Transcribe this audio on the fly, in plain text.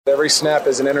Every snap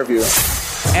is an interview.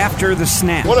 After the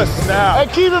Snap. What a snap. Hey,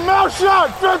 keep your mouth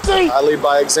shut, 50! I lead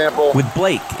by example. With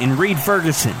Blake and Reed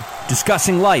Ferguson,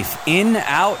 discussing life in,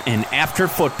 out, and after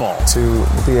football. To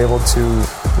be able to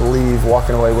leave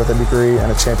walking away with a degree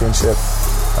and a championship,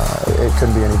 it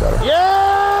couldn't be any better. Yeah!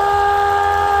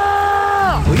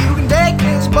 Well, you can take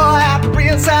this boy out the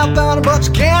real South Thunder, but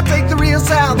you can't take the real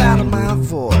South out of my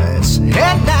voice. And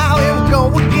now here we go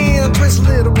again, twist a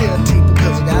little bit deeper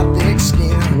because I got thick skin.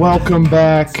 Welcome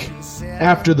back.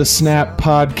 After the Snap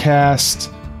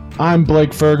podcast, I'm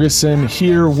Blake Ferguson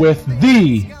here with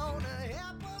the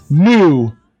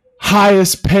new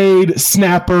highest paid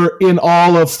snapper in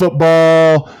all of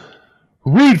football,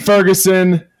 Reed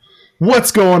Ferguson.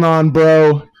 What's going on,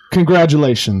 bro?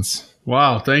 Congratulations.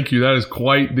 Wow, thank you. That is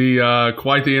quite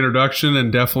the introduction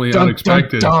and definitely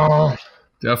unexpected.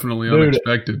 Definitely Dude,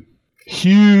 unexpected.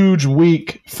 Huge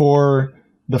week for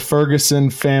the Ferguson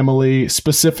family,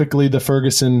 specifically the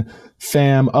Ferguson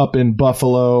fam up in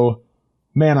Buffalo.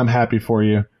 Man, I'm happy for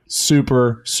you.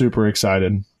 Super, super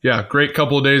excited. Yeah, great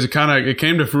couple of days. It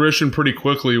came to fruition pretty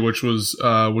quickly, which was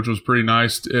pretty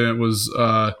nice, and it was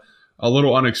a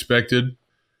little unexpected.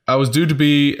 I was due to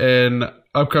be an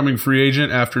upcoming free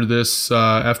agent after this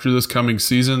coming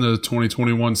season, the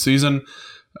 2021 season,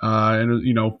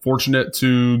 and fortunate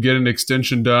to get an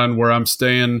extension done where I'm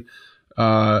staying.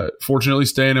 Fortunately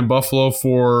staying in Buffalo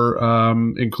for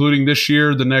including this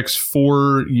year, the next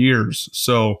 4 years.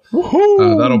 So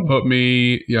that'll put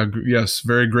me,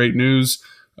 very great news.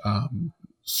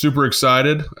 Super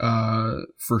excited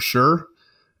for sure,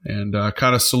 and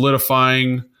kind of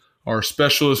solidifying our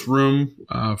specialist room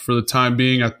for the time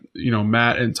being.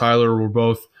 Matt and Tyler were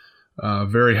both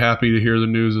very happy to hear the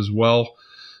news as well.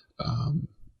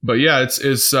 But yeah, it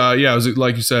was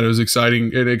like you said, it was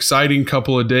exciting. An exciting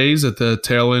couple of days at the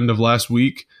tail end of last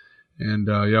week, and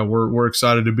we're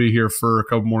excited to be here for a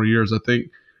couple more years. I think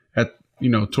I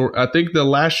think the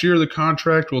last year of the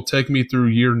contract will take me through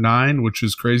year 9, which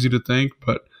is crazy to think.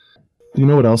 But you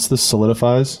know what else this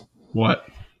solidifies? What?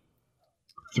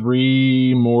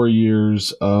 3 more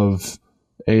years of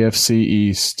AFC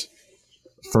East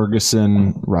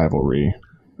Ferguson rivalry.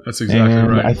 That's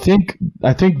exactly right. I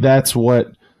think that's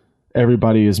what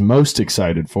everybody is most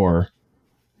excited for,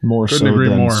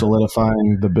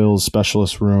 solidifying the Bills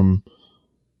specialist room.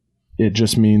 It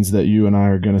just means that you and I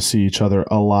are going to see each other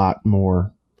a lot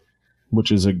more, which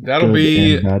is a good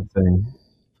and bad thing.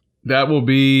 That will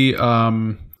be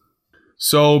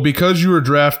so because you were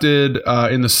drafted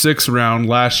in the 6th round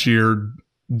last year.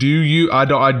 Do you? I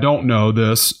don't know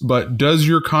this, but does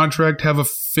your contract have a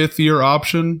 5th-year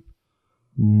option?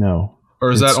 No.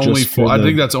 Or is that only for I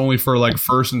think that's only for like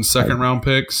 1st and 2nd round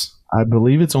picks. I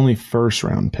believe it's only 1st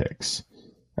round picks.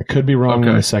 I could be wrong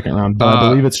in the 2nd round, but I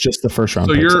believe it's just the 1st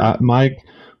round picks. My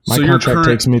contract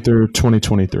takes me through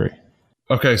 2023.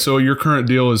 Okay, so your current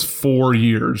deal is 4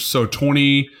 years. So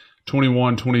 20,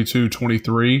 21, 22,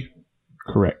 23.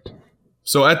 Correct.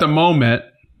 So at the moment,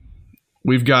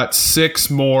 we've got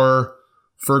 6 more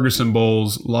Ferguson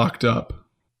Bowls locked up.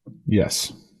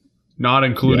 Yes. Not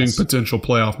including potential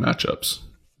playoff matchups.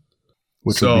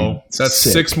 So that's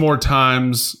sick. 6 more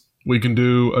times we can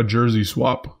do a jersey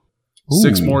swap. Ooh.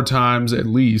 6 more times, at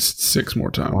least 6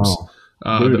 more times.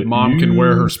 Wow. Dude, that mom can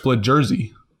wear her split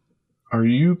jersey. Are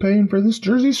you paying for this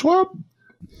jersey swap?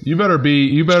 You better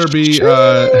be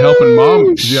helping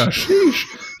mom. Yeah, sheesh.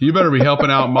 You better be helping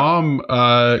out mom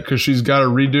because she's got to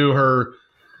redo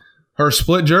her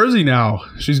split jersey now.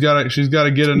 She's got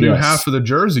to get a new half of the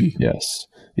jersey.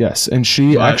 Yes, and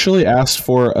she actually asked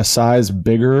for a size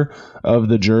bigger of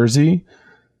the jersey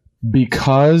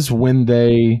because when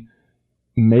they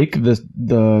make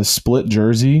the split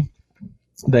jersey,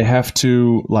 they have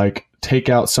to like take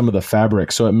out some of the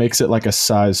fabric, so it makes it like a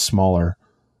size smaller,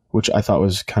 which I thought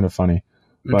was kind of funny.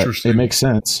 But it makes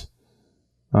sense.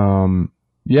 But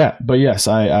yes,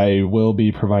 I will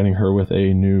be providing her with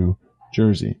a new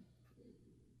jersey.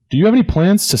 Do you have any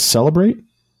plans to celebrate?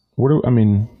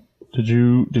 Did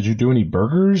you do any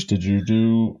burgers? Did you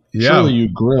do? Yeah. Surely you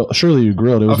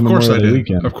grilled. It was Memorial Day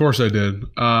weekend. Of course I did.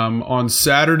 On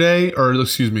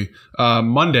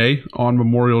Monday on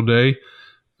Memorial Day.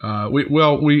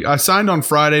 I signed on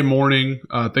Friday morning.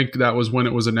 I think that was when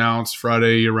it was announced.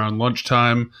 Friday around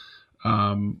lunchtime.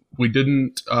 We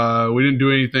didn't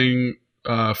do anything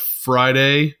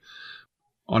Friday.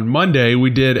 On Monday, we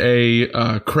did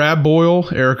a crab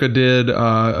boil. Erica did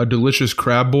a delicious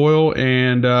crab boil,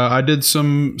 and I did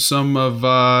some of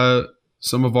our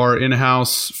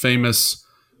in-house famous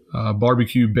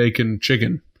barbecue bacon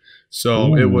chicken.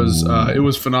 So it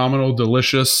was phenomenal,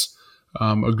 delicious,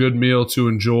 a good meal to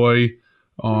enjoy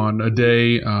on a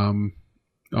day, on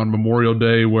Memorial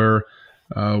Day, where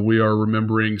we are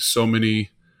remembering so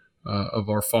many of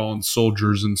our fallen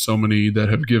soldiers and so many that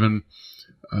have given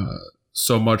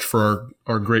so much for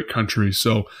our great country.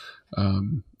 So,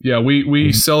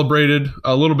 we celebrated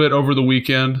a little bit over the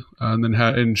weekend, and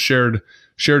then shared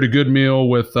a good meal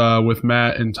with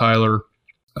Matt and Tyler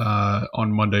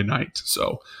on Monday night.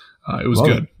 So it was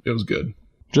good. It was good.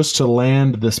 Just to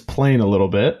land this plane a little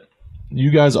bit,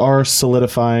 you guys are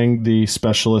solidifying the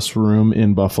specialist room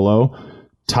in Buffalo.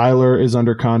 Tyler is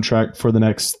under contract for the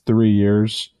next 3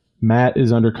 years. Matt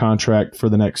is under contract for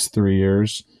the next 3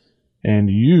 years. And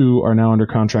you are now under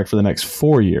contract for the next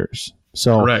 4 years.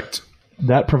 So correct.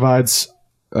 That provides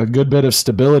a good bit of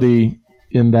stability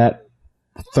in that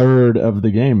third of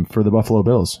the game for the Buffalo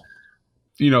Bills.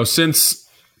 Since,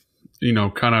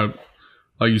 kind of,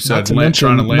 like you said,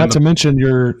 not to mention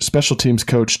your special teams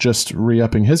coach just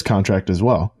re-upping his contract as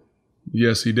well.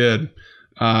 Yes, he did.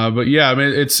 But yeah, I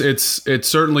mean, it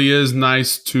certainly is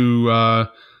nice to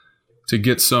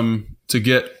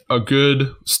get a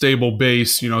good stable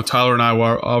base. Tyler and I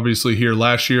were obviously here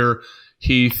last year.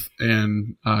 Heath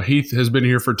has been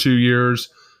here for 2 years.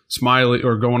 Smiley,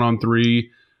 or going on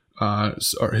 3.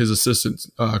 His assistant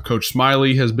coach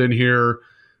Smiley has been here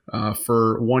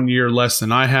for 1 year less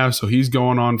than I have, so he's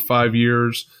going on 5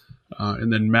 years.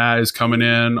 And then Matt is coming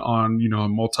in on a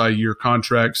multi-year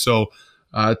contract. So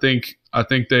I think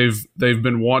they've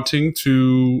been wanting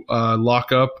to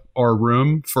lock up our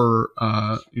room for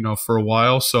a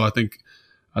while. So I think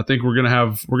we're gonna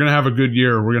have a good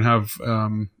year. We're gonna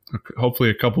have hopefully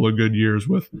a couple of good years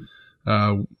with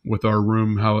our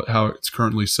room how it's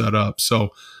currently set up.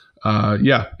 So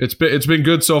it's been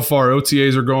good so far.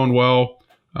 OTAs are going well.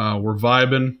 We're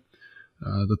vibing.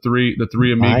 The three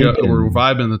amigos we're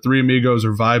vibing. The 3 amigos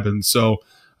are vibing. So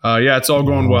it's all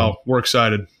going well. We're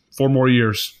excited. 4 more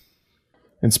years.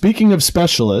 And speaking of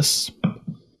specialists,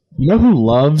 you know who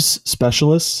loves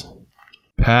specialists?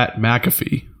 Pat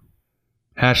McAfee.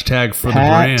 Hashtag for the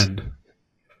brand.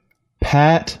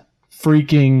 Pat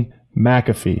freaking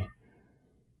McAfee,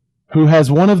 who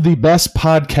has one of the best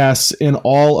podcasts in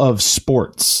all of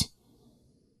sports.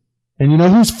 And you know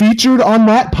who's featured on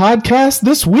that podcast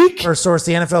this week? First Source,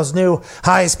 the NFL's new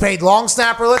highest paid long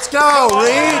snapper. Let's go,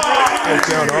 Reed.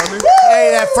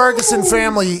 Hey, that Ferguson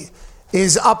family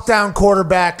is up-down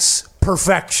quarterbacks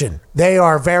perfection. They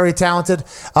are very talented.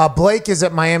 Blake is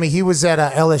at Miami. He was at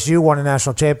LSU, won a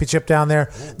national championship down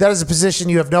there. That is a position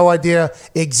you have no idea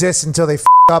exists until they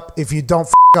up. If you don't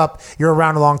up, you're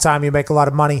around a long time. You make a lot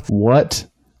of money. What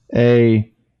a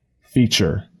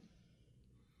feature.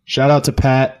 Shout out to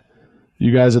Pat.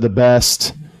 You guys are the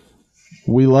best.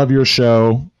 We love your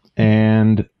show,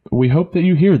 and we hope that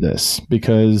you hear this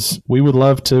because we would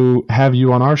love to have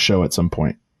you on our show at some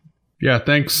point. Yeah,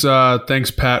 thanks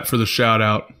Pat for the shout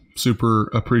out. Super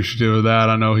appreciative of that.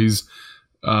 I know he's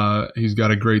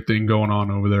got a great thing going on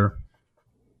over there.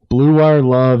 Blue Wire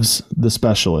loves the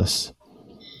specialists.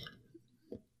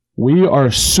 We are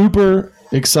super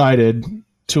excited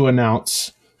to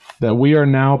announce that we are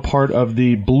now part of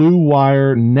the Blue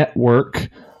Wire network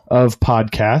of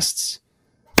podcasts.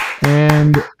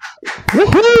 And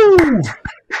woohoo!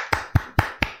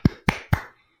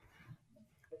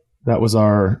 That was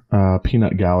our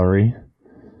peanut gallery.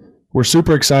 We're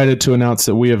super excited to announce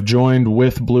that we have joined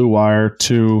with Blue Wire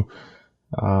to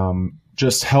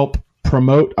just help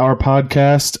promote our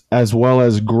podcast as well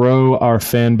as grow our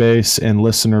fan base and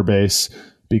listener base,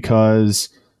 because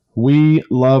we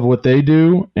love what they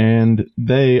do and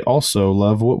they also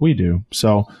love what we do.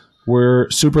 So we're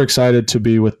super excited to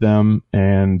be with them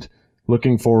and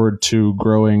looking forward to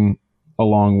growing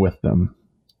along with them.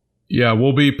 Yeah,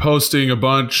 we'll be posting a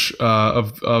bunch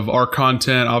of our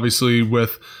content, obviously,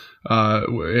 with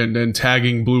and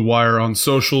tagging Blue Wire on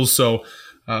socials. So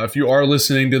if you are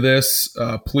listening to this,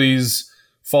 please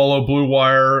follow Blue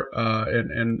Wire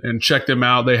and check them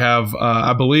out. They have,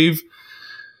 I believe,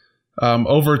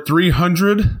 over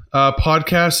 300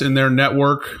 podcasts in their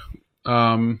network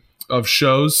of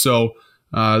shows. So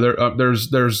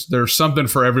there's something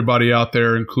for everybody out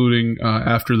there, including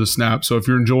After the Snap. So if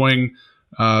you're enjoying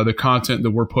the content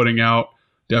that we're putting out,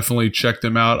 definitely check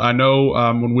them out. I know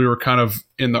when we were kind of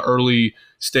in the early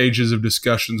stages of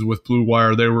discussions with Blue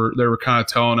Wire, they were kind of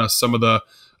telling us some of the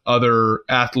other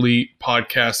athlete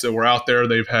podcasts that were out there.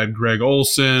 They've had Greg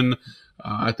Olson,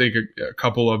 I think a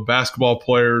couple of basketball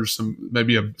players,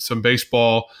 some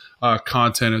baseball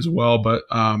content as well. But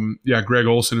Greg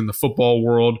Olson in the football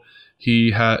world,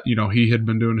 he had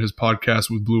been doing his podcast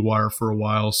with Blue Wire for a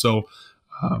while. So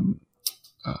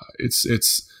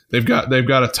they've got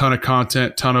a ton of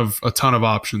content, a ton of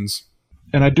options.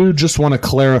 And I do just want to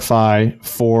clarify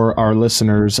for our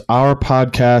listeners, our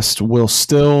podcast will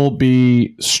still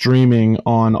be streaming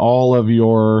on all of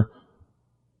your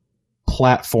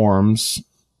platforms,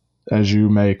 as you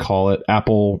may call it,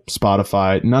 Apple,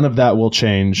 Spotify. None of that will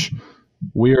change.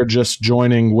 We are just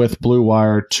joining with Blue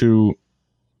Wire to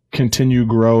continue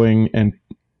growing and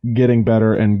getting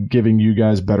better and giving you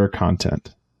guys better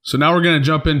content. So now we're going to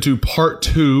jump into part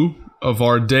 2 of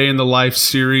our Day in the Life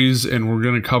series, and we're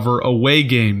going to cover away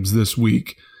games this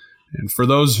week. And for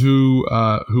those who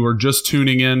are just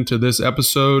tuning in to this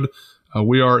episode,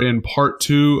 we are in part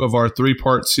 2 of our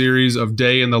 3-part series of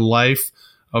Day in the Life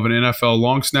of an NFL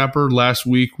long snapper. Last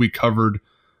week we covered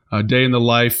Day in the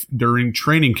Life during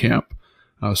training camp.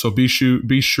 So be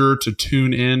sure to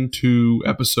tune in to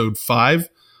episode 5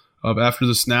 of After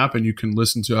the Snap, and you can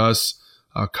listen to us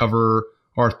cover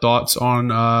our thoughts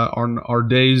on our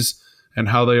days and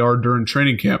how they are during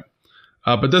training camp.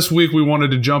 But this week we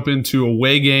wanted to jump into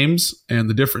away games and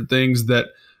the different things that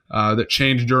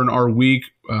change during our week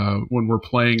when we're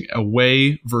playing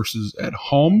away versus at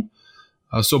home.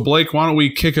 So Blake, why don't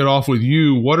we kick it off with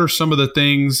you? What are some of the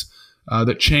things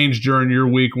that change during your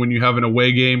week when you have an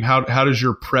away game? How does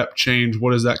your prep change?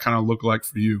 What does that kind of look like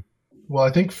for you? Well,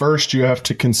 I think first you have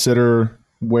to consider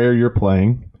where you're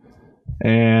playing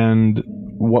and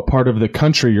what part of the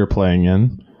country you're playing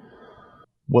in,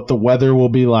 what the weather will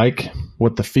be like,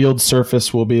 what the field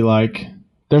surface will be like.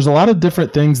 There's a lot of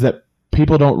different things that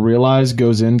people don't realize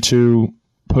goes into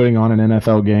putting on an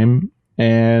NFL game.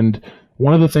 And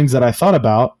one of the things that I thought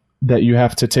about that you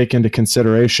have to take into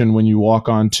consideration when you walk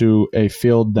onto a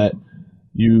field that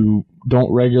you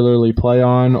don't regularly play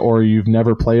on or you've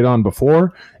never played on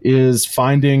before is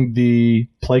finding the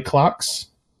play clocks,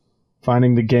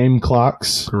 finding the game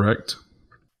clocks. Correct.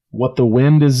 What the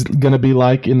wind is going to be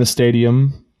like in the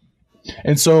stadium.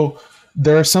 And so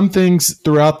there are some things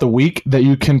throughout the week that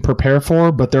you can prepare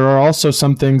for, but there are also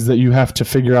some things that you have to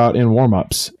figure out in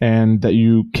warm-ups and that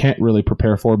you can't really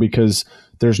prepare for because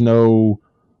there's no,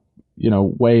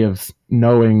 way of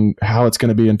knowing how it's going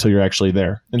to be until you're actually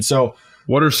there. And so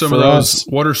what are some of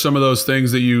those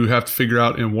things that you have to figure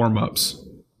out in warm-ups?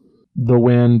 The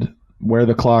wind, where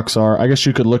the clocks are. I guess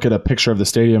you could look at a picture of the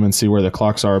stadium and see where the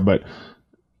clocks are, but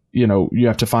you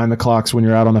have to find the clocks when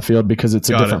you're out on the field because it's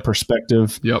a different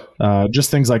perspective. Yep. Just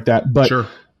things like that. But sure.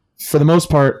 For the most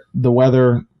part, the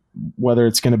weather, whether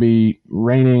it's going to be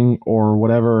raining or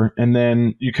whatever, and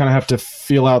then you kind of have to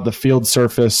feel out the field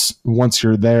surface once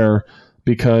you're there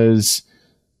because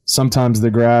sometimes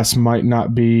the grass might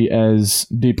not be as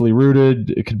deeply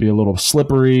rooted. It could be a little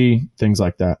slippery, things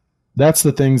like that. That's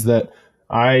the things that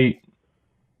I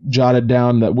jotted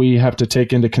down that we have to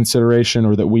take into consideration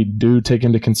or that we do take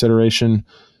into consideration.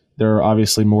 There are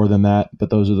obviously more than that,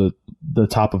 but those are the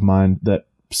top of mind that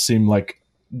seem like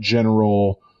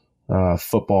general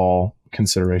football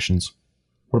considerations.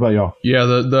 What about y'all? Yeah,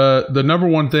 the number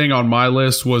one thing on my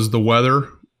list was the weather.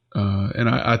 And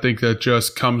I think that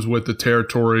just comes with the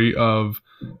territory of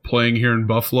playing here in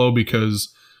Buffalo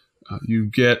because you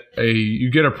get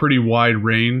a pretty wide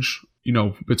range,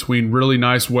 between really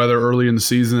nice weather early in the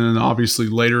season and obviously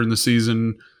later in the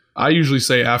season. I usually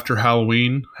say after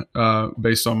Halloween,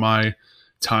 based on my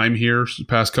time here the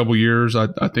past couple years.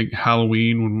 I think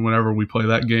Halloween, whenever we play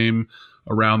that game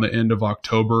around the end of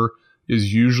October,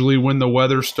 is usually when the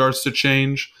weather starts to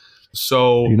change.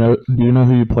 So do you know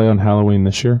who you play on Halloween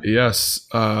this year? Yes,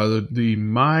 the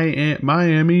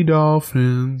Miami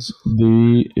Dolphins.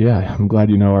 I'm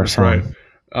glad you know our song. Right.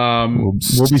 We'll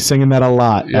be singing that a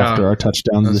lot after our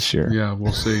touchdowns this year. Yeah,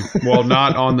 we'll see. Well,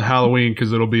 not on the Halloween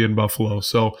because it'll be in Buffalo.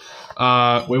 So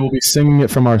we will be singing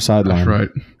it from our sideline. That's right.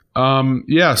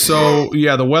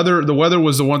 The weather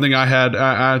was the one thing I had.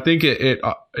 I think it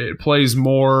plays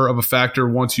more of a factor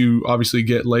once you obviously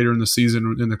get later in the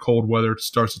season and the cold weather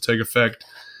starts to take effect.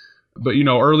 But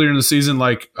earlier in the season,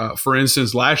 like for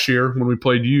instance, last year when we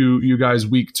played you guys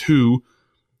week 2,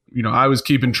 I was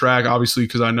keeping track obviously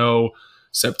because I know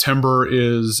September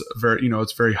is very,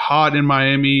 it's very hot in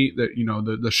Miami. That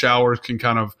the showers can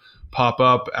kind of pop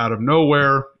up out of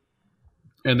nowhere.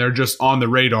 And they're just on the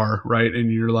radar, right?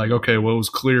 And you're like, okay, well, it was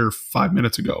clear 5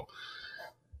 minutes ago.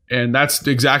 And that's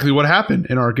exactly what happened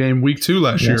in our game week 2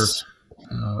 last year.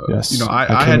 Yes.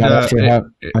 I came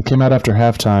out after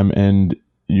halftime and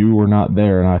you were not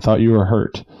there and I thought you were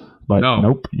hurt. But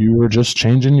nope, you were just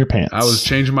changing your pants. I was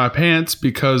changing my pants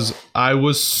because I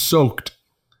was soaked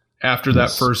after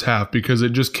that first half because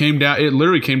it just came down. It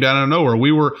literally came down out of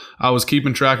nowhere. I was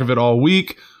keeping track of it all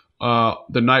week.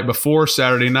 The night before,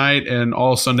 Saturday night, and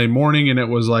all Sunday morning, and it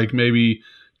was like maybe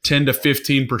 10 to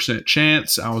 15%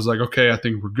 chance. I was like, okay, I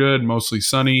think we're good. Mostly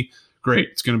sunny, great.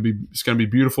 It's gonna be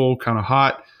beautiful, kind of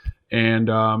hot, and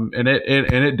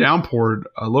it downpoured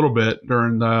a little bit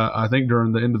during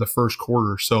the end of the first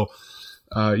quarter. So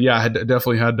I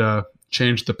definitely had to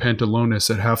change the pantalones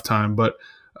at halftime.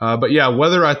 But yeah,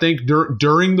 weather, I think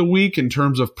during the week, in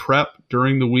terms of prep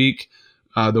during the week,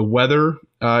 the weather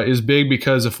is big,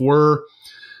 because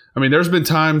there's been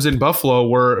times in Buffalo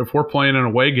where if we're playing an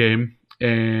away game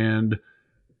and,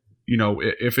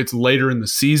 if it's later in the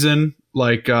season,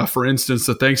 like for instance,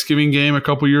 the Thanksgiving game a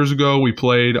couple years ago, we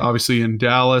played obviously in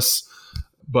Dallas,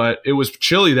 but it was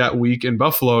chilly that week in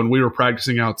Buffalo and we were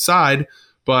practicing outside,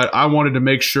 but I wanted to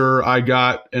make sure I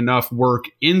got enough work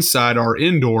inside our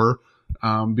indoor,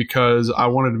 because I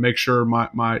wanted to make sure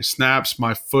my snaps,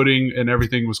 my footing, and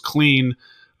everything was clean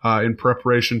in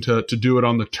preparation to do it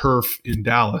on the turf in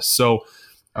Dallas. So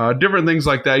different things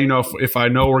like that. If I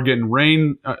know we're getting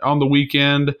rain on the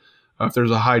weekend, if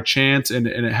there's a high chance and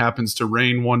it happens to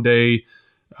rain one day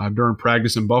during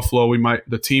practice in Buffalo,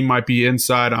 the team might be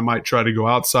inside. I might try to go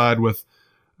outside with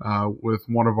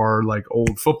one of our like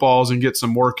old footballs and get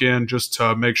some work in, just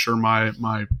to make sure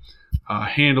my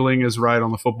handling is right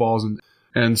on the footballs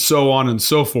and so on and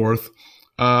so forth.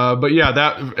 But yeah,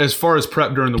 that as far as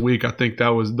prep during the week, I think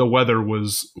the weather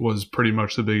was pretty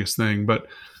much the biggest thing. But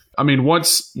I mean,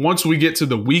 once we get to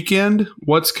the weekend,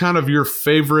 what's kind of your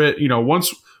favorite,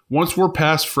 once we're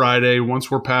past Friday,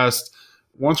 once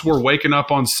we're waking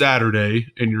up on Saturday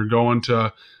and you're going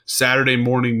to Saturday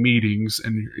morning meetings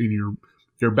and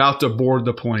you're about to board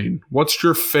the plane, what's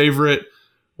your favorite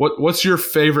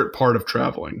part of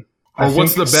traveling? Or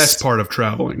what's the best part of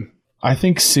traveling? I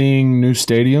think seeing new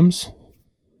stadiums.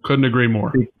 Couldn't agree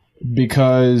more.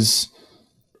 Because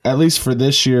at least for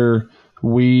this year,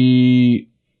 we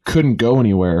couldn't go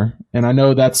anywhere. And I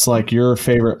know that's like your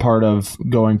favorite part of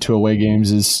going to away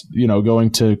games is,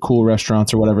 going to cool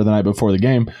restaurants or whatever the night before the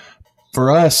game. For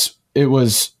us, it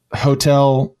was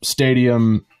hotel,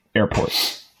 stadium,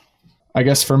 airport. I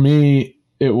guess for me,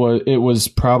 it is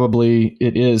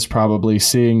probably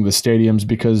seeing the stadiums,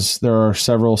 because there are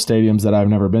several stadiums that I've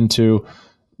never been to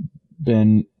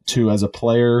as a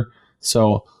player.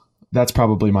 So that's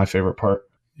probably my favorite part.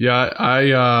 Yeah,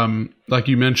 I like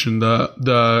you mentioned,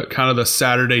 the kind of the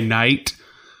Saturday night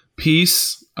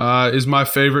piece is my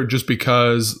favorite, just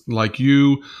because like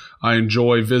you, I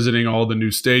enjoy visiting all the new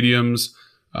stadiums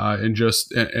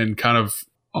and kind of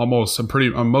almost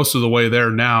I'm most of the way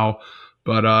there now.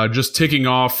 But just ticking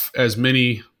off as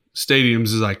many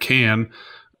stadiums as I can.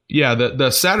 Yeah,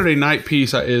 the Saturday night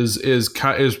piece is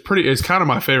kind of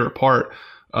my favorite part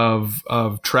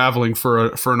of traveling for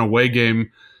an away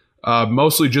game.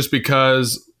 Mostly just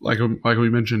because, like we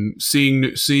mentioned, seeing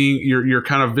you're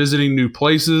kind of visiting new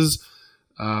places.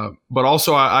 But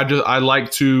also I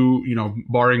like to,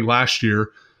 barring last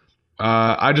year,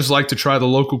 I just like to try the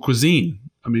local cuisine.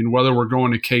 I mean, whether we're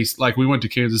going to like we went to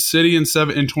Kansas City in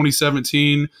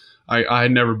 2017, I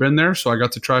had never been there, so I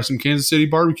got to try some Kansas City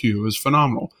barbecue. It was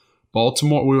phenomenal.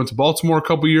 Baltimore, we went to Baltimore a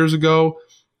couple years ago,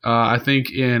 I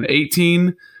think in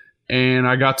 2018, and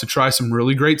I got to try some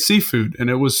really great seafood, and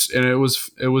it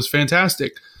was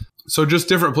fantastic. So just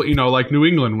different, like New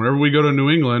England. Whenever we go to New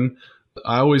England,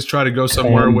 I always try to go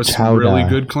somewhere with some really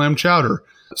good clam chowder.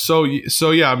 So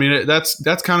yeah, I mean,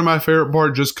 that's kind of my favorite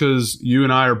part, just because you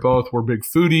and I we're big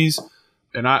foodies,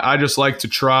 and I just like to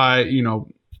try,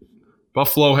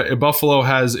 Buffalo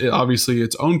has obviously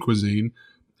its own cuisine.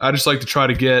 I just like to try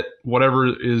to get whatever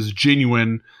is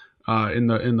genuine in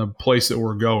the place that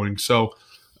we're going. So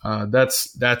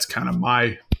that's kind of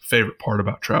my favorite part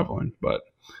about traveling. But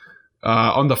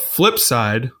on the flip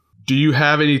side, do you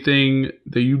have anything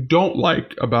that you don't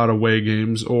like about away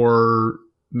games, or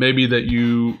maybe that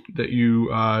you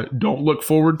don't look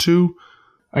forward to?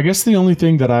 I guess the only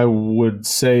thing that I would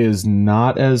say is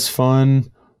not as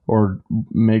fun or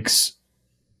makes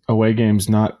away games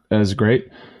not as great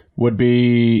would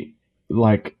be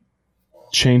like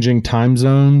changing time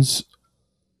zones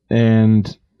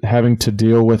and having to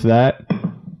deal with that,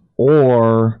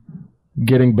 or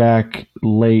getting back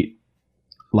late,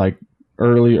 like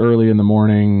early in the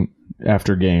morning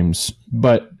after games.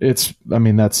 But that's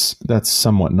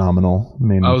somewhat nominal. I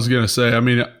mean, I was going to say,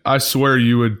 I swear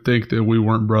you would think that we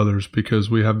weren't brothers because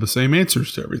we have the same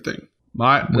answers to everything.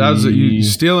 You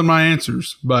stealing my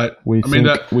answers, but we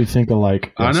think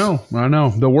alike. Yes. I know.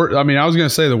 The worst. I was going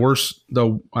to say the worst.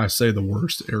 I say the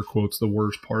worst, air quotes, the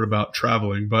worst part about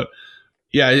traveling, but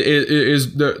yeah, it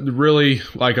is the really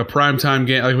like a primetime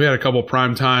game. Like we had a couple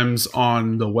prime times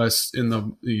on the West in the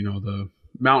the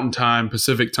Mountain Time,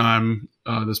 Pacific Time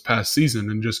this past season,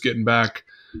 and just getting back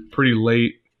pretty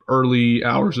late, early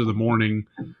hours of the morning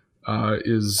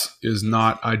is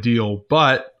not ideal.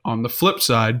 But on the flip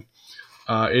side,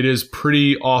 it is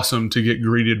pretty awesome to get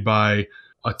greeted by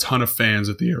a ton of fans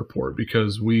at the airport,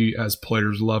 because we as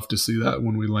players love to see that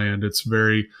when we land. It's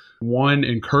very, one,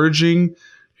 encouraging,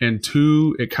 and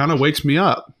two, it kind of wakes me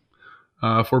up,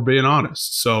 if we're being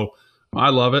honest. So I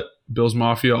love it. Bills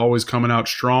Mafia always coming out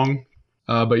strong.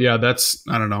 But yeah,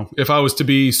 I don't know. If I was to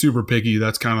be super picky,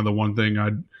 that's kind of the one thing I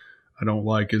don't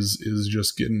like is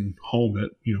just getting home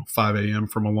at 5 a.m.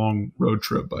 from a long road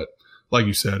trip. But like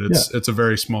you said, it's a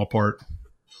very small part.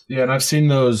 Yeah, and I've seen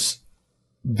those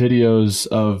videos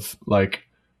of like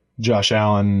Josh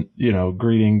Allen,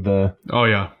 greeting the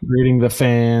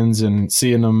fans and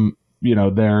seeing them,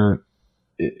 they're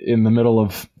in the middle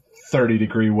of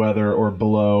 30-degree weather or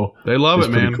below. They love it,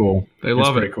 man. Cool. They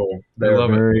love it. Cool. They're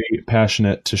very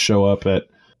passionate to show up at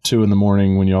 2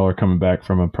 a.m. when y'all are coming back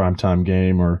from a primetime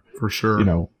game or, for sure,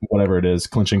 whatever it is,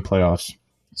 clinching playoffs.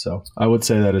 So I would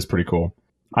say that is pretty cool.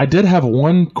 I did have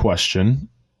one question.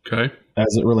 Okay.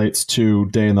 As it relates to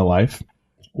day in the life.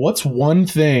 What's one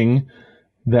thing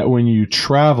that when you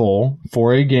travel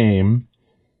for a game,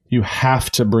 you have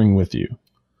to bring with you,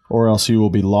 or else you will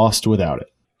be lost without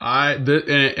it? I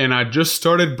just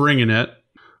started bringing it,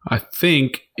 I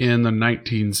think, in the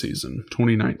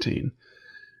 2019,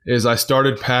 is I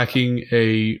started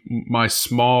packing my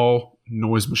small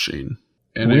noise machine.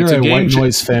 And it's a game changer.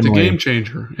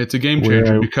 It's a game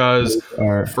changer because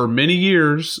for many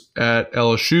years at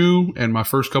LSU and my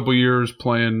first couple years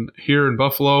playing here in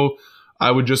Buffalo,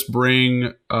 I would just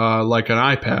bring like an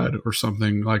iPad or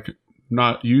something, like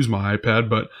not use my iPad,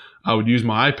 but I would use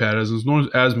my iPad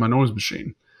as my noise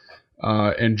machine,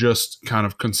 and just kind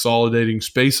of consolidating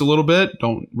space a little bit.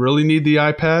 Don't really need the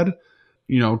iPad.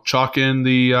 Chalk in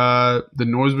the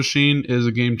noise machine is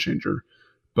a game changer.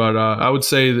 But I would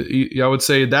say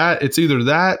that it's either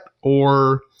that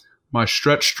or my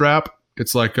stretch strap.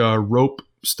 It's like a rope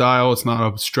style. It's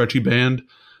not a stretchy band,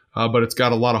 but it's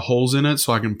got a lot of holes in it,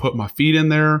 so I can put my feet in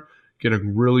there, get a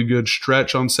really good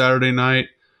stretch on Saturday night,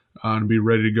 and be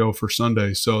ready to go for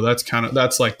Sunday. So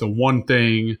that's like the one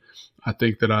thing I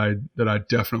think that I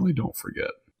definitely don't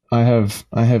forget. I have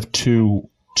two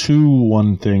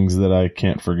one things that I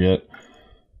can't forget.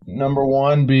 Number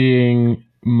one being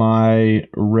my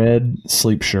red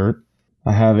sleep shirt.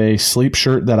 I have a sleep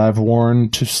shirt that I've worn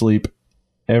to sleep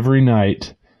every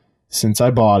night since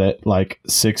I bought it like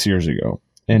 6 years ago.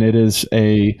 And it is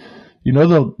the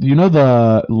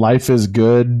Life is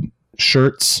Good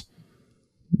shirts,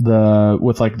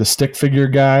 with like the stick figure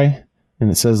guy, and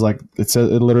it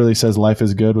literally says Life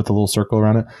is Good with a little circle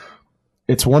around it.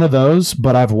 It's one of those,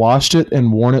 but I've washed it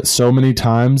and worn it so many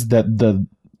times that the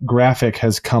graphic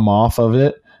has come off of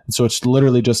it. So it's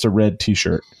literally just a red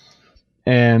t-shirt,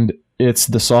 and it's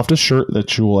the softest shirt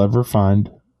that you will ever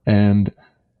find. And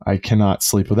I cannot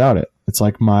sleep without it. It's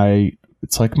like my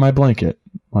blanket,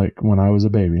 like when I was a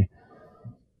baby.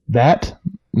 That,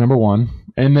 number one.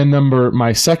 And then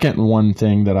my second one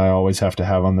thing that I always have to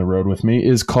have on the road with me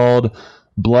is called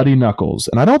Bloody Knuckles.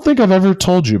 And I don't think I've ever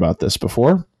told you about this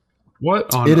before.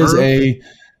 What on earth? It is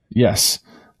yes.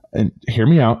 And hear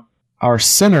me out. Our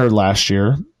center last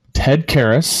year, Ted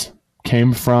Karras,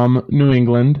 came from New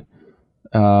England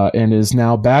and is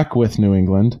now back with New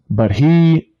England. But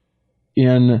he,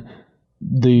 in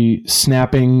the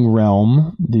snapping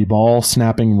realm, the ball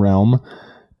snapping realm,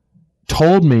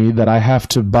 told me that I have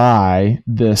to buy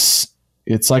this.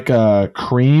 It's like a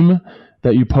cream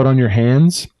that you put on your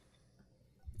hands,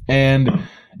 and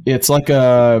it's like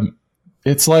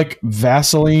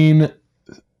Vaseline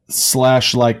 /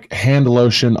 like hand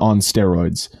lotion on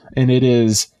steroids, and it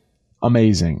is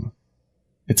amazing.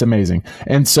 It's amazing.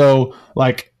 And so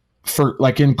like for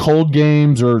like in cold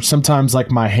games, or sometimes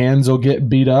like my hands will get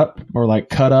beat up or like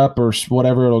cut up or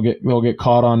whatever, it'll get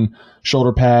caught on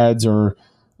shoulder pads or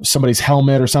somebody's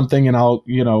helmet or something, and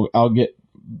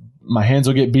my hands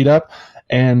will get beat up,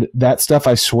 and that stuff,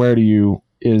 I swear to you,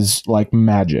 is like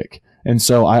magic. And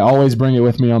so I always bring it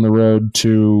with me on the road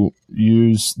to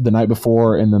use the night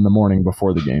before and then the morning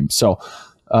before the game. So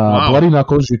wow. Bloody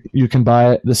Knuckles, you can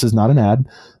buy it. This is not an ad.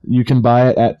 You can buy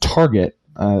it at Target.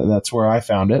 That's where I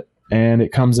found it. And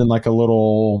it comes in like a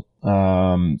little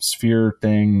sphere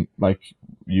thing, like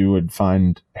you would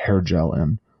find hair gel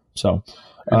in. So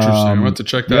interesting. I'm about to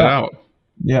check that out.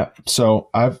 Yeah. So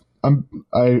I am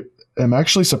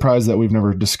actually surprised that we've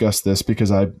never discussed this,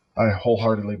 because I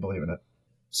wholeheartedly believe in it.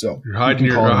 So you're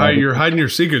hiding your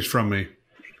secrets from me.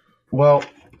 Well,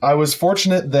 I was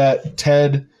fortunate that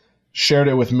Ted shared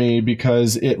it with me,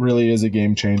 because it really is a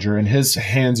game changer, and his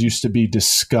hands used to be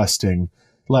disgusting.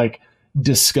 Like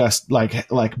disgust, like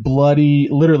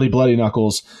literally bloody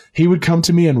knuckles. He would come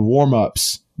to me in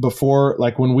warm-ups before,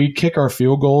 like when we kick our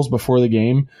field goals before the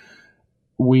game,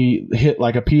 we hit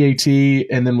like a PAT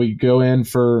and then we go in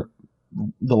for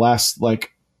the last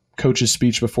like coach's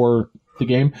speech before the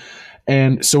game.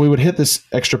 And so we would hit this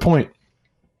extra point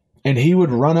and he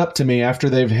would run up to me after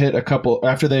they've done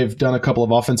a couple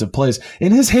of offensive plays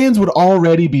and his hands would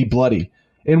already be bloody.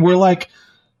 And we're like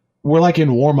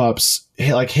in warm-ups,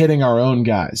 like hitting our own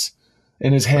guys,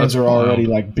 and his hands are already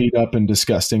like beat up and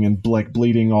disgusting and like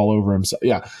bleeding all over himself.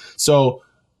 Yeah. So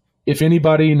if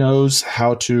anybody knows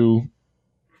how to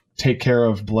take care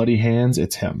of bloody hands,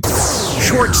 it's him.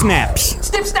 Short snaps.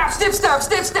 Snip, snap, snip, snap,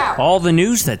 snip, snap. All the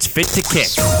news that's fit to kick.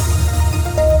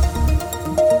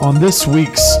 On this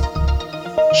week's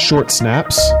Short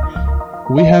Snaps,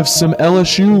 we have some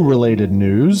LSU-related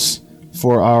news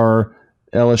for our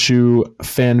LSU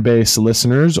fan base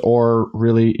listeners, or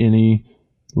really any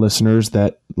listeners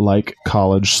that like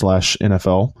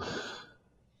college/NFL.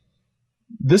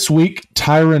 This week,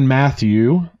 Tyrann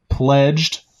Mathieu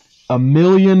pledged $1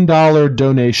 million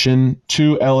donation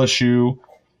to LSU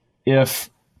if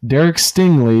Derek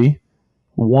Stingley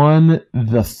won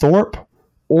the Thorpe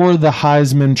or the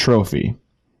Heisman Trophy.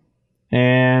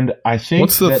 And I think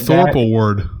what's the Thorpe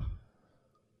Award?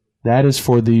 That is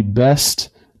for the best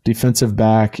defensive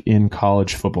back in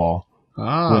college football,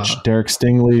 which Derek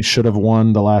Stingley should have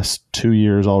won the last 2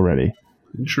 years already.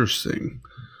 Interesting.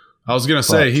 I was gonna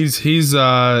say he's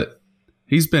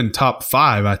been top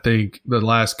 5, I think, the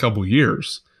last couple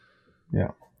years.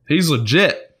 Yeah, he's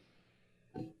legit.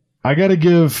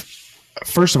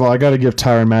 First of all, I got to give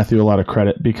Tyrann Mathieu a lot of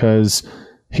credit because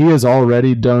he has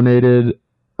already donated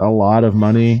a lot of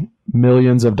money,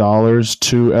 millions of dollars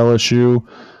to LSU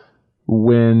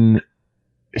when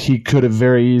he could have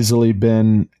very easily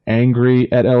been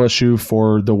angry at LSU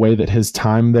for the way that his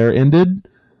time there ended,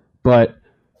 but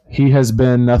he has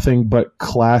been nothing but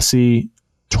classy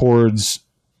towards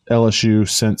LSU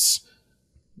since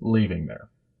leaving there.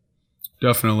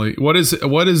 Definitely. What is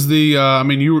the? I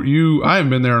mean, I haven't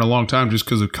been there in a long time just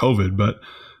because of COVID. But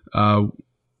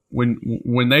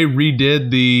when they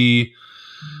redid the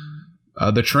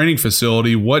training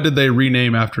facility, what did they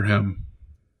rename after him?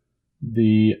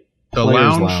 The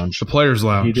Players Lounge. The Players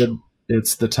Lounge. He did.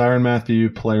 It's the Tyrann Mathieu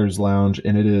Players Lounge,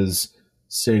 and it is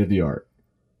state of the art.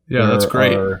 Yeah, that's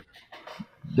great.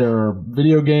 There are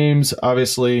video games.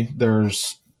 Obviously,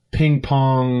 there's ping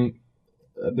pong.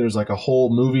 There's like a whole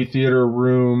movie theater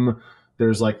room.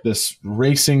 There's like this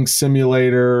racing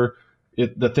simulator.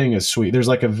 The thing is sweet. There's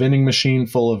like a vending machine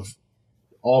full of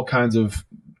all kinds of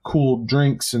cool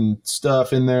drinks and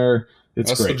stuff in there.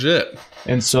 That's great. Legit.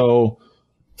 And so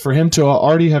for him to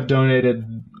already have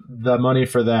donated the money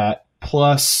for that,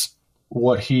 plus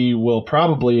what he will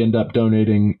probably end up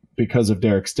donating because of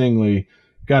Derek Stingley,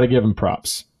 got to give him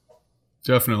props.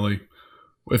 Definitely.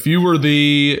 If you were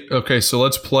so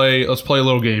let's play a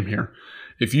little game here.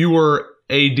 If you were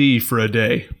AD for a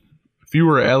day, if you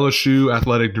were LSU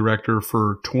athletic director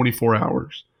for 24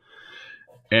 hours,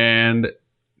 and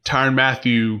Tyrann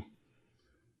Mathieu,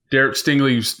 Derek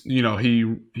Stingley,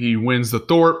 he wins the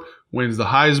Thorpe, wins the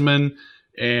Heisman,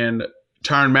 and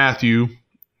Tyrann Mathieu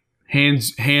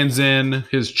hands in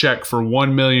his check for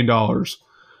 $1 million.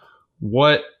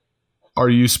 What are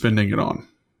you spending it on?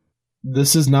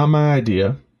 This is not my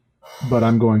idea, but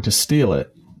I'm going to steal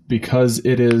it because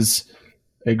it is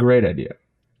a great idea.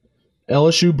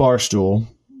 LSU Barstool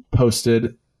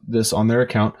posted this on their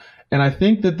account, and I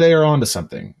think that they are onto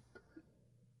something.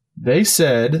 They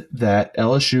said that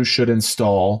LSU should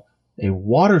install a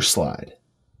water slide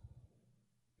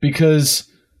because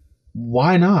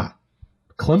why not?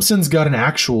 Clemson's got an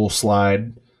actual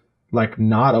slide, like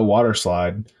not a water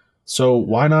slide. So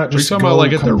why not just Are you talking about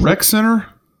like at the rec center?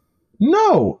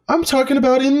 No, I'm talking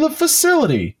about in the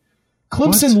facility.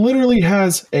 Clemson literally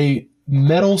has a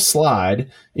metal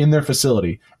slide in their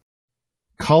facility.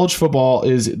 College football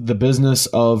is the business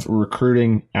of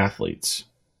recruiting athletes,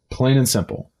 plain and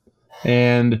simple.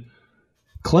 And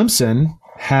Clemson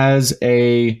has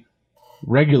a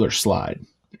regular slide,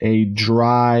 a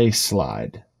dry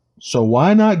slide. So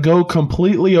why not go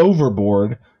completely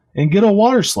overboard and get a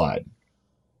water slide?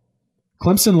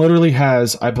 Clemson literally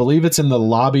has, I believe it's in the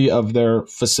lobby of their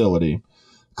facility,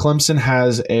 Clemson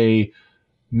has a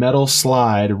metal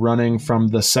slide running from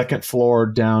the second floor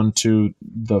down to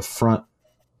the front,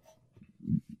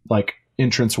 like,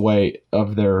 entranceway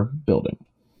of their building.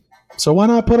 So why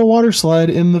not put a water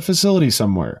slide in the facility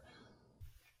somewhere?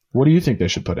 What do you think they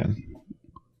should put in?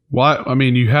 Why? I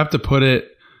mean, you'd have to put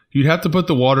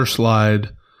the water slide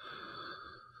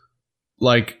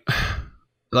like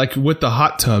like with the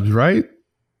hot tubs, right?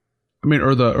 I mean,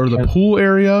 or the pool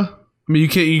area. I mean, you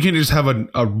can't just have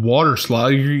a water slide.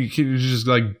 You can't just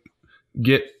like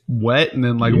get wet and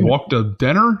then like walk to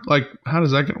dinner. Like, how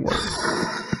does that gonna work?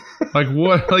 Like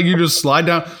what? Like you just slide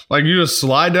down. Like you just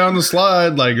slide down the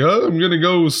slide. Like, oh, I'm gonna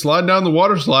go slide down the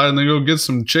water slide and then go get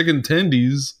some chicken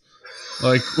tendies.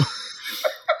 Like,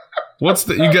 what's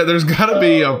the? There's got to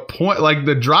be a point. Like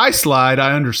the dry slide,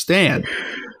 I understand,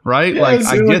 right? Yes, like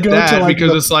I get that like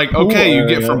because it's like okay, you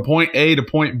get area. from point A to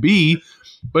point B,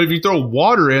 but if you throw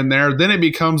water in there, then it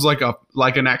becomes like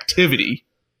an activity.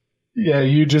 Yeah,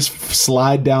 you just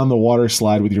slide down the water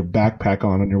slide with your backpack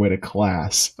on your way to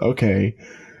class. Okay.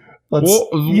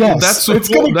 It's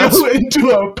going to go into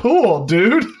a pool,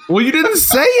 dude. Well, you didn't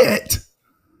say it.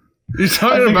 You're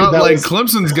talking about like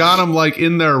Clemson's got them like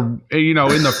in their, in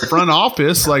the front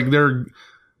office. Like use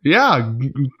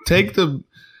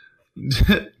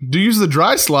the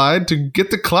dry slide to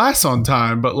get to class on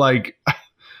time. But like,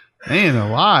 man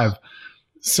alive.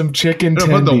 Some chicken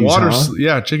tendies, but the water, huh?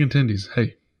 Yeah, chicken tendies.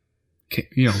 Hey,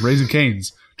 Raising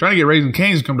Cane's. Trying to get Raising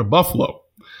Cane's to come to Buffalo.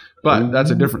 But that's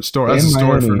a different story. That's a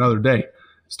story for another day.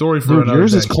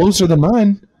 Yours is closer than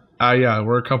mine. Yeah,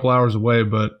 we're a couple hours away,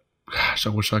 but gosh,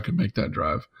 I wish I could make that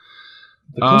drive.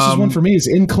 The closest one for me is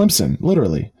in Clemson,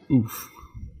 literally. Oof.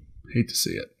 Hate to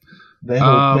see it. They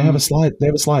have a slide. They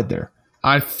have a slide there.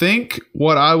 I think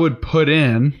what I would put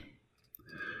in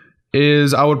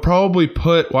is I would probably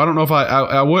put. Well, I don't know if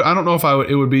I would. I don't know if I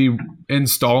would. It would be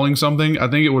installing something. I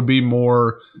think it would be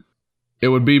more. It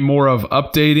would be more of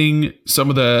updating some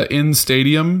of the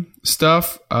in-stadium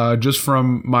stuff. Just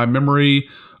from my memory,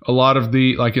 a lot of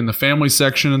the like in the family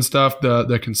section and stuff,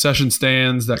 the concession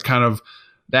stands,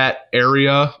 that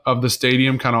area of the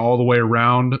stadium, kind of all the way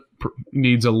around,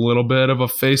 needs a little bit of a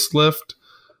facelift.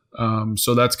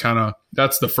 So that's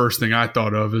the first thing I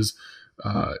thought of is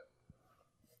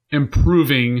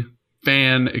improving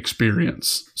fan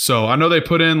experience. So I know they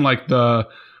put in like the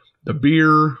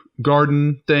beer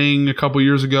garden thing a couple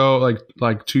years ago,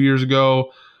 like 2 years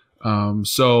ago.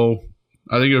 So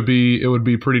I think it would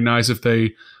be pretty nice if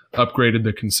they upgraded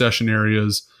the concession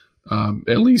areas,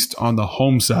 at least on the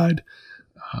home side,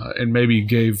 and maybe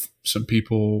gave some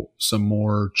people some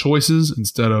more choices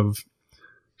instead of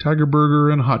Tiger Burger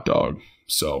and hot dog.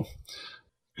 So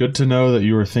good to know that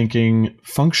you were thinking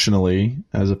functionally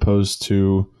as opposed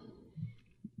to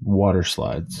water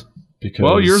slides.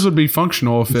 Because yours would be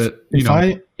functional if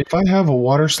I have a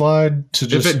water slide to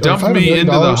just if it dumped me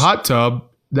into the hot tub,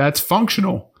 that's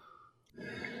functional.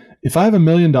 If I have $1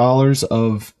 million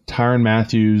of Tyrann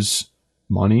Matthews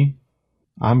money,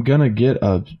 I'm gonna get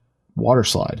a water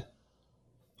slide.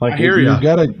 Like I hear you. You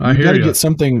gotta get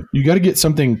something. You gotta get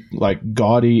something like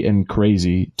gaudy and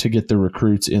crazy to get the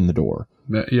recruits in the door.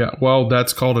 Yeah. Well,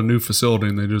 that's called a new facility,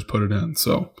 and they just put it in.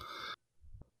 So.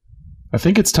 I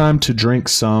think it's time to drink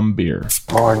some beer.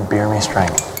 Lord, beer me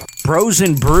strength. Bros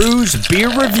and Brews Beer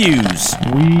Reviews.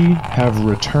 We have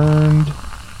returned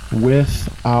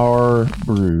with our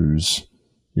brews.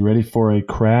 You ready for a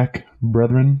crack,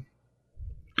 brethren?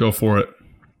 Go for it.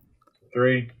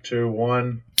 3, 2,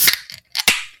 1.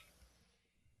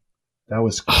 That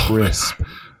was crisp.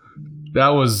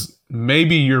 That was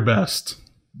maybe your best.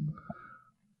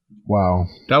 Wow.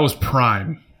 That was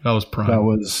prime. That was.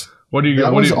 What do you?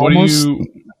 That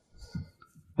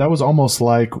was almost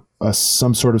like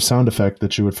some sort of sound effect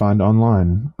that you would find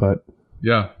online, but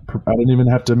yeah, I didn't even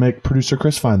have to make producer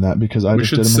Chris find that because I just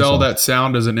did it myself. We should sell that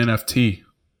sound as an NFT.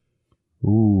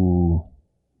 Ooh,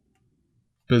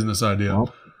 business idea.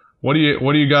 Well, what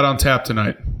do you got on tap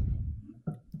tonight?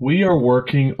 We are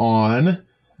working on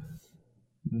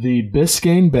the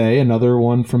Biscayne Bay, another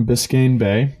one from Biscayne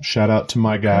Bay. Shout out to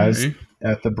my guys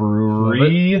at the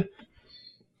brewery.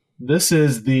 This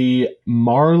is the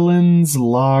Marlins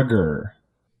Lager.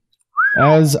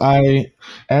 As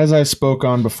I spoke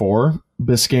on before,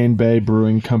 Biscayne Bay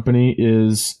Brewing Company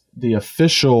is the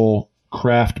official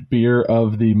craft beer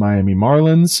of the Miami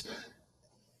Marlins.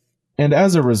 And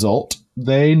as a result,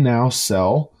 they now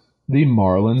sell the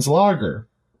Marlins Lager.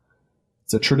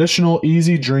 It's a traditional,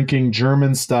 easy-drinking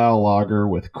German-style lager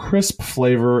with crisp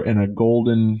flavor and a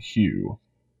golden hue.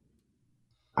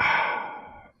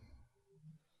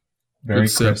 Very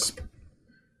crisp,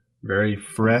 very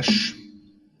fresh.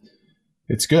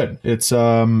 It's good. It's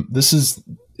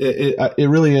it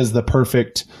really is the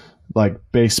perfect like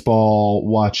baseball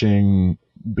watching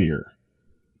beer,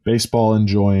 baseball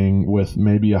enjoying with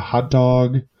maybe a hot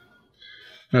dog.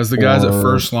 As the guys at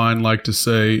First Line like to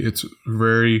say, it's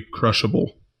very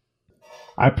crushable.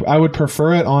 I would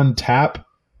prefer it on tap,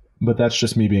 but that's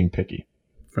just me being picky.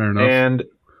 Fair enough.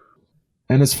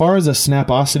 And as far as a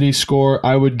Snapocity score,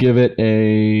 I would give it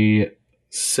a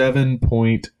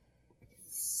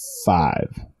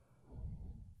 7.5.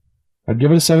 I'd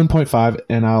give it a 7.5,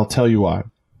 and I'll tell you why.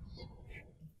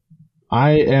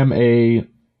 I'm an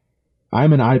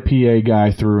IPA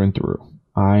guy through and through.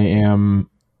 I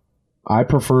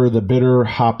prefer the bitter,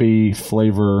 hoppy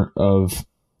flavor of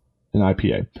an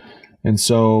IPA. And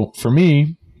so for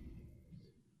me,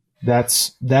 that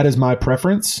is my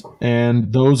preference,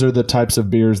 and those are the types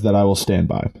of beers that I will stand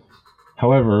by.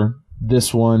 However,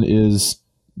 this one is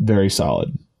very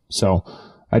solid. So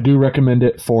I do recommend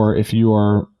it for if you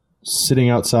are sitting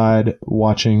outside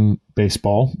watching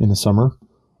baseball in the summer,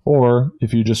 or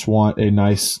if you just want a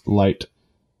nice, light,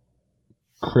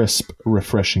 crisp,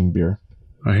 refreshing beer.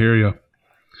 I hear you.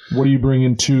 What are you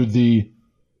bringing to the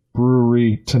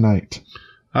brewery tonight?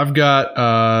 I've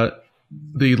got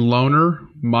the Loner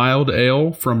Mild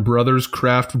Ale from Brothers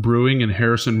Craft Brewing in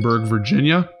Harrisonburg,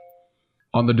 Virginia.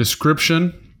 On the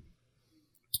description,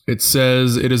 it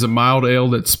says it is a mild ale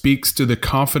that speaks to the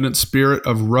confident spirit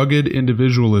of rugged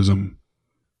individualism.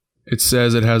 It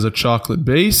says it has a chocolate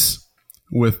base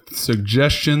with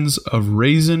suggestions of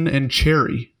raisin and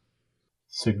cherry.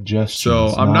 Suggestions.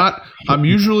 So I'm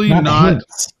usually not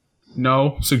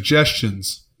no,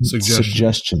 suggestions.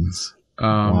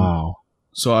 Wow.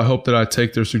 So I hope that I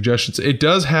take their suggestions. It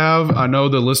does have, I know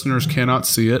the listeners cannot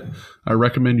see it. I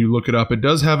recommend you look it up. It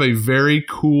does have a very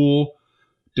cool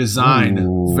design.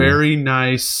 Ooh. Very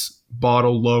nice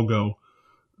bottle logo.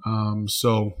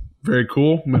 So very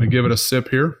cool. I'm going to give it a sip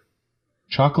here.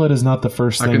 Chocolate is not the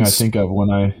first thing I think of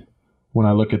when I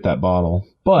look at that bottle.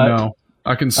 But no,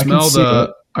 I can smell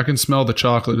the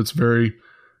chocolate. It's very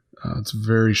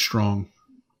strong.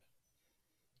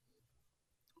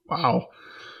 Wow.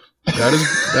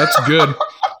 That's good.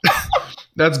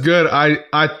 That's good.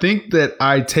 I think that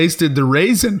I tasted the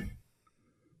raisin.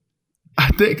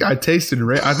 I'm pretty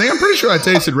sure I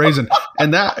tasted raisin.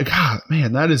 And that, God,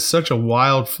 man, that is such a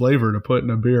wild flavor to put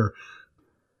in a beer.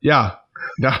 Yeah.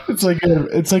 It's like a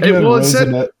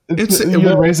raisinette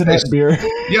beer.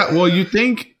 Yeah. Well, you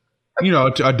think,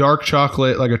 a dark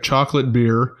chocolate, like a chocolate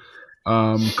beer,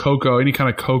 cocoa, any kind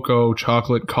of cocoa,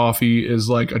 chocolate, coffee is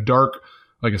like a dark,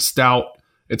 like a stout.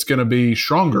 It's going to be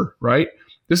stronger, right?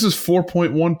 This is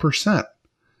 4.1%.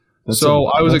 So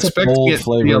I was expecting it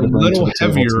to be a little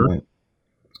heavier,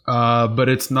 but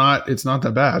it's not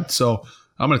that bad. So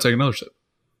I'm going to take another sip.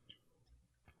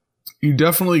 You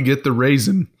definitely get the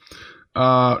raisin.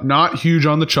 Not huge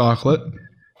on the chocolate,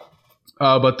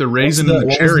 but the raisin and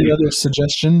the cherry. What was the other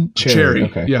suggestion? Cherry.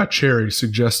 Okay. Yeah, cherry,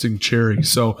 suggesting cherry.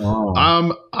 So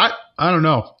I don't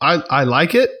know. I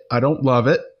like it. I don't love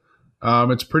it.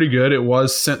 It's pretty good. It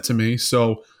was sent to me,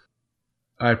 so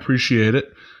I appreciate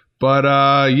it. But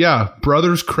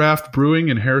Brothers Craft Brewing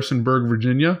in Harrisonburg,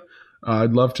 Virginia.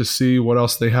 I'd love to see what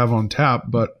else they have on tap,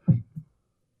 but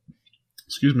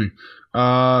excuse me.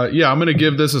 I'm going to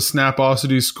give this a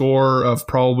Snapocity score of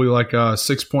probably like a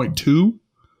 6.2,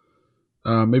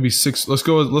 maybe 6.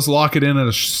 Let's lock it in at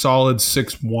a solid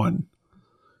 6.1.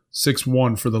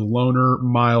 6.1 for the Loner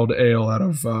Mild Ale out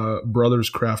of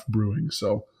Brothers Craft Brewing.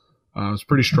 So it's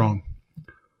pretty strong.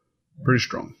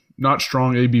 Not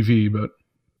strong ABV, but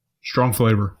strong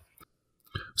flavor.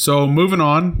 So moving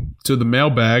on to the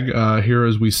mailbag here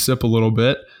as we sip a little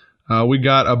bit. We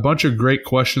got a bunch of great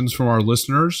questions from our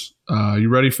listeners. You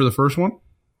ready for the first one?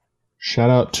 Shout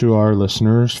out to our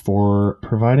listeners for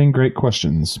providing great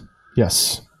questions.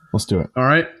 Yes, let's do it. All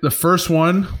right. The first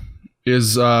one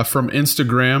is from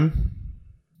Instagram.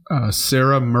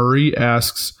 Sarah Murray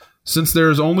asks, since there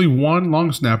is only one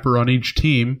long snapper on each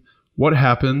team, what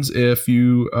happens if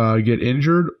you get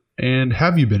injured, and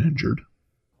have you been injured?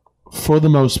 For the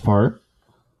most part,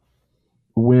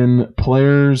 when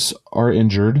players are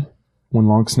injured, when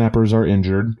long snappers are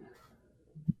injured,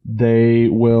 they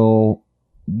will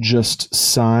just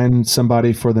sign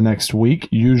somebody for the next week.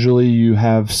 Usually you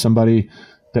have somebody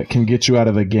that can get you out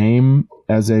of a game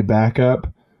as a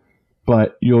backup,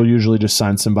 but you'll usually just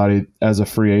sign somebody as a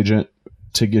free agent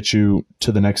to get you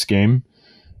to the next game.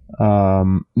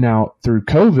 Now, through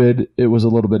COVID, it was a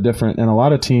little bit different, and a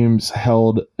lot of teams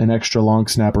held an extra long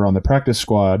snapper on the practice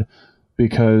squad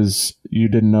because you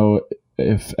didn't know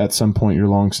if at some point your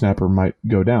long snapper might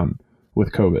go down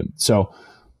with COVID. So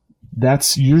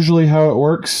that's usually how it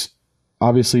works.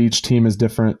 Obviously, each team is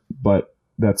different, but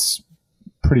that's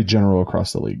pretty general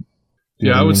across the league.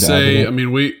 Yeah, I would say,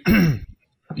 we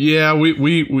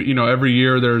every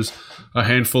year there's a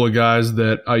handful of guys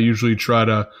that I usually try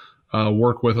to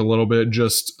work with a little bit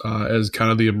just as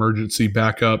kind of the emergency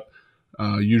backup.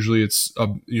 Usually it's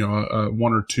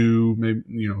one or two, maybe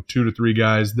 2 to 3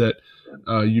 guys that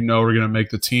are going to make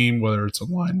the team, whether it's a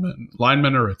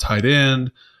lineman or a tight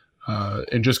end,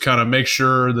 and just kind of make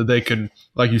sure that they can,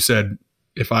 like you said,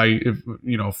 if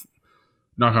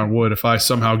knock on wood, if I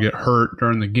somehow get hurt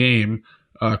during the game,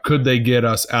 could they get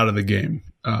us out of the game?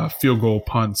 Field goal,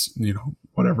 punts,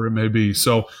 whatever it may be.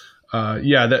 So,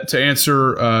 that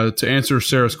to answer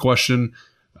Sarah's question,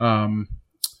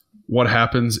 what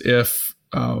happens if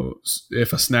a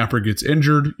snapper gets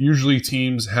injured? Usually,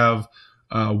 teams have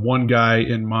one guy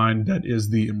in mind that is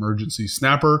the emergency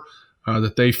snapper,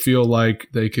 that they feel like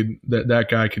that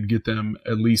guy could get them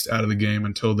at least out of the game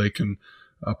until they can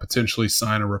potentially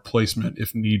sign a replacement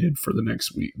if needed for the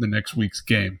next week's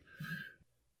game.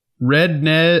 Red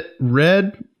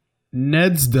Nedsda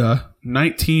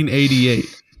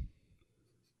 1988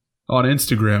 on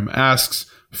Instagram asks,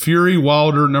 Fury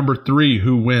Wilder number 3,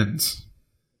 who wins?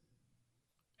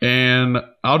 And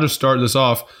I'll just start this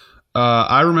off.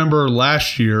 I remember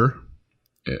last year.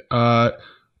 Was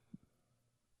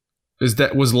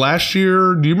last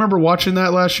year? Do you remember watching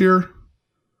that last year?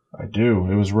 I do.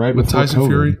 It was right with before Tyson COVID.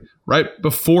 Fury. Right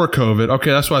before COVID. Okay,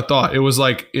 that's what I thought. It was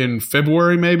like in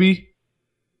February, maybe.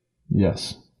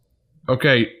 Yes.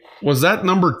 Okay, was that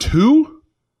number 2?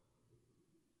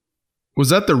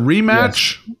 Was that the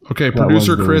rematch? Yes. Okay,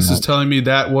 producer Chris is telling me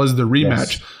that was the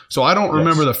rematch. Yes. So I don't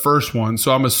remember the first one.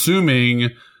 So I'm assuming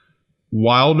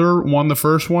Wilder won the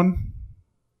first one.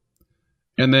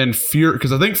 And then Fury,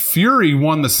 because I think Fury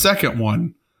won the second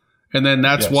one. And then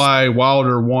that's why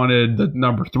Wilder wanted the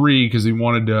number 3, because he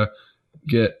wanted to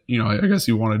get, I guess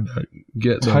he wanted to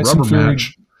get the rubber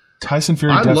match. Tyson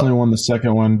Fury definitely won the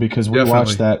second one because we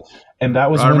watched that. And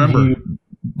that was when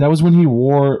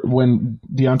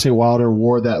Deontay Wilder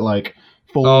wore that like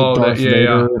full Darth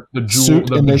Vader suit,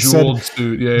 the bejeweled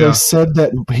suit. They said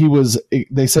that he was.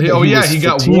 They said, he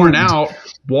got worn out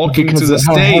walking to the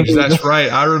stage. That's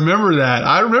right. I remember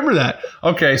that.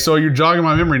 Okay, so you're jogging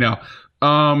my memory now.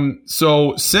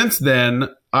 So since then,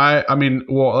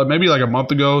 maybe like a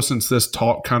month ago, since this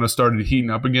talk kind of started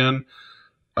heating up again,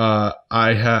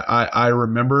 I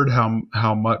remembered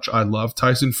how much I love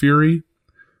Tyson Fury.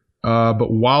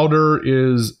 But Wilder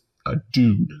is a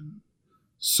dude.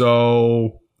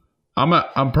 So I'm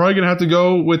probably going to have to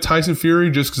go with Tyson Fury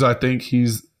just because I think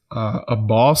he's a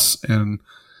boss. And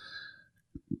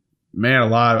man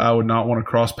alive, I would not want to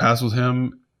cross paths with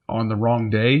him on the wrong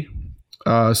day.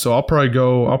 So I'll probably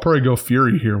go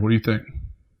Fury here. What do you think?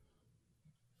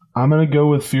 I'm going to go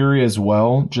with Fury as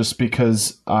well, just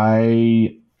because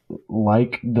I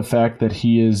like the fact that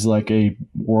he is like a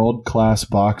world-class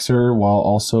boxer while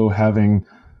also having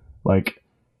like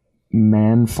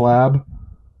man flab.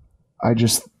 I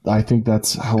think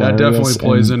that's hilarious. That definitely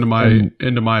plays into my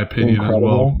opinion incredible. As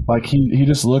well. Like he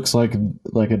just looks like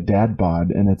a dad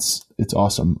bod, and it's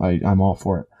awesome. I'm all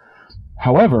for it.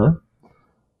 However,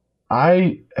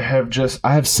 I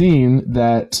have seen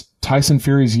that Tyson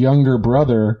Fury's younger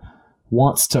brother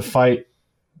wants to fight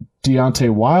Deontay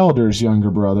Wilder's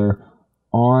younger brother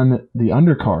on the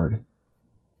undercard.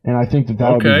 And I think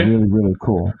that would be really, really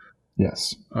cool.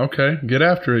 Yes. Okay. Get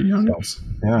after it, youngins. So,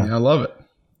 yeah. I love it.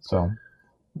 So,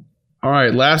 all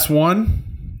right. Last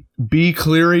one. B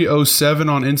Cleary 07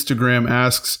 on Instagram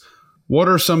asks, what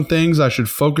are some things I should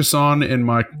focus on in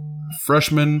my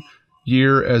freshman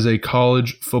year as a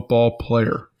college football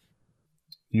player?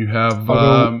 You have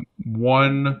one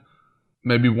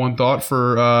thought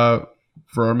for our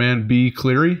man B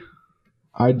Cleary?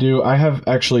 I do. I have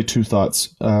actually 2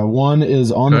 thoughts. One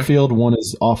is on the field, one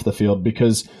is off the field,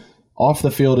 because off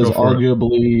the field is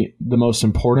arguably the most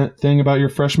important thing about your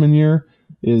freshman year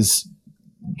is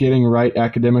getting right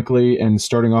academically and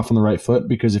starting off on the right foot,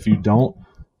 because if you don't,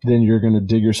 then you're going to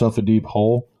dig yourself a deep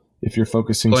hole if you're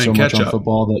focusing so much on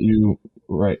football that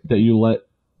you let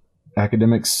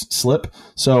academics slip.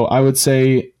 So I would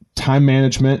say time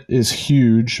management is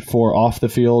huge for off the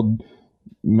field,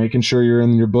 making sure you're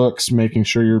in your books, making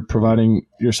sure you're providing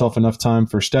yourself enough time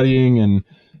for studying, and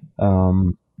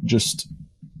just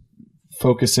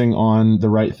focusing on the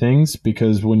right things,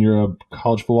 because when you're a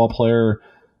college football player,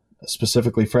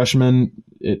 specifically freshman,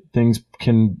 things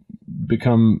can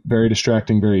become very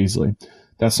distracting very easily.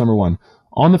 That's number one.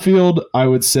 On the field, I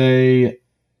would say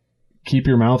keep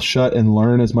your mouth shut and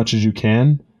learn as much as you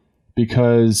can,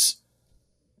 because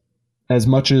as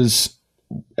much as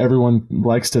everyone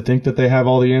likes to think that they have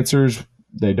all the answers,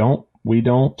 they don't. We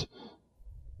don't.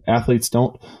 Athletes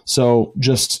don't. So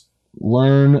just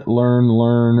learn,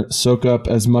 soak up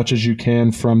as much as you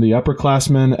can from the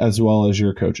upperclassmen as well as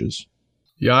your coaches.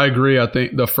 Yeah, I agree. I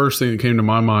think the first thing that came to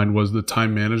my mind was the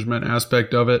time management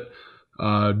aspect of it,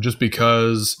 just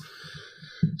because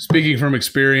speaking from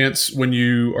experience, when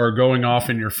you are going off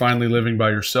and you're finally living by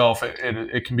yourself,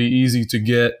 it can be easy to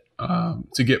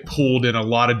get pulled in a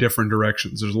lot of different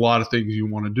directions. There's a lot of things you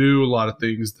want to do, a lot of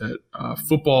things that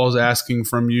football is asking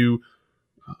from you,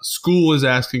 school is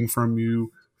asking from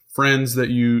you, friends that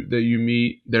you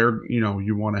meet.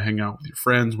 You want to hang out with your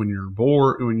friends when you're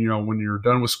bored, when you're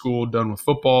done with school, done with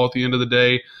football. At the end of the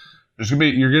day,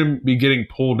 you're going to be getting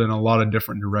pulled in a lot of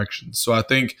different directions. So I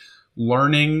think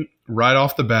learning right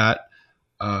off the bat,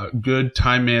 good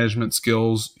time management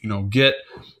skills, get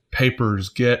papers,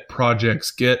 get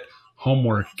projects, get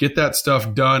homework, get that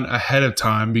stuff done ahead of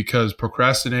time, because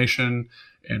procrastination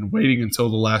and waiting until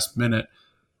the last minute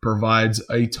provides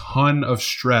a ton of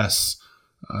stress,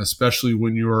 especially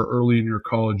when you are early in your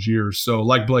college years. So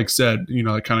like Blake said,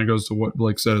 it kind of goes to what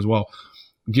Blake said as well.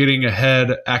 Getting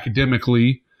ahead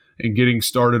academically and getting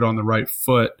started on the right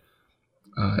foot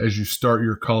as you start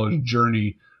your college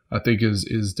journey, I think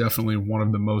is definitely one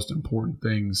of the most important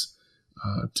things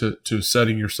to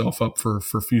setting yourself up for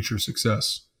future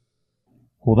success.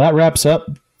 Well, that wraps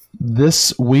up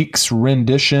this week's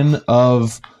rendition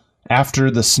of After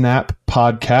the Snap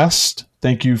podcast.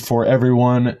 Thank you for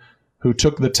everyone who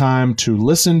took the time to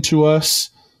listen to us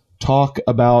talk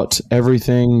about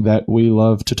everything that we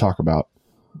love to talk about.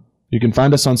 You can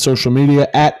find us on social media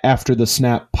at After the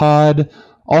Snap Pod.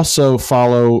 Also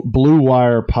follow Blue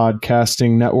Wire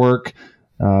Podcasting Network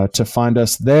to find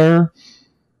us there.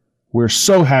 We're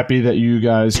so happy that you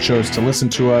guys chose to listen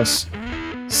to us.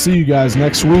 See you guys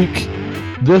next week.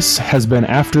 This has been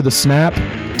After the Snap,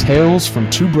 tales from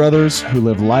two brothers who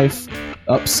live life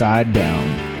upside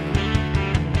down.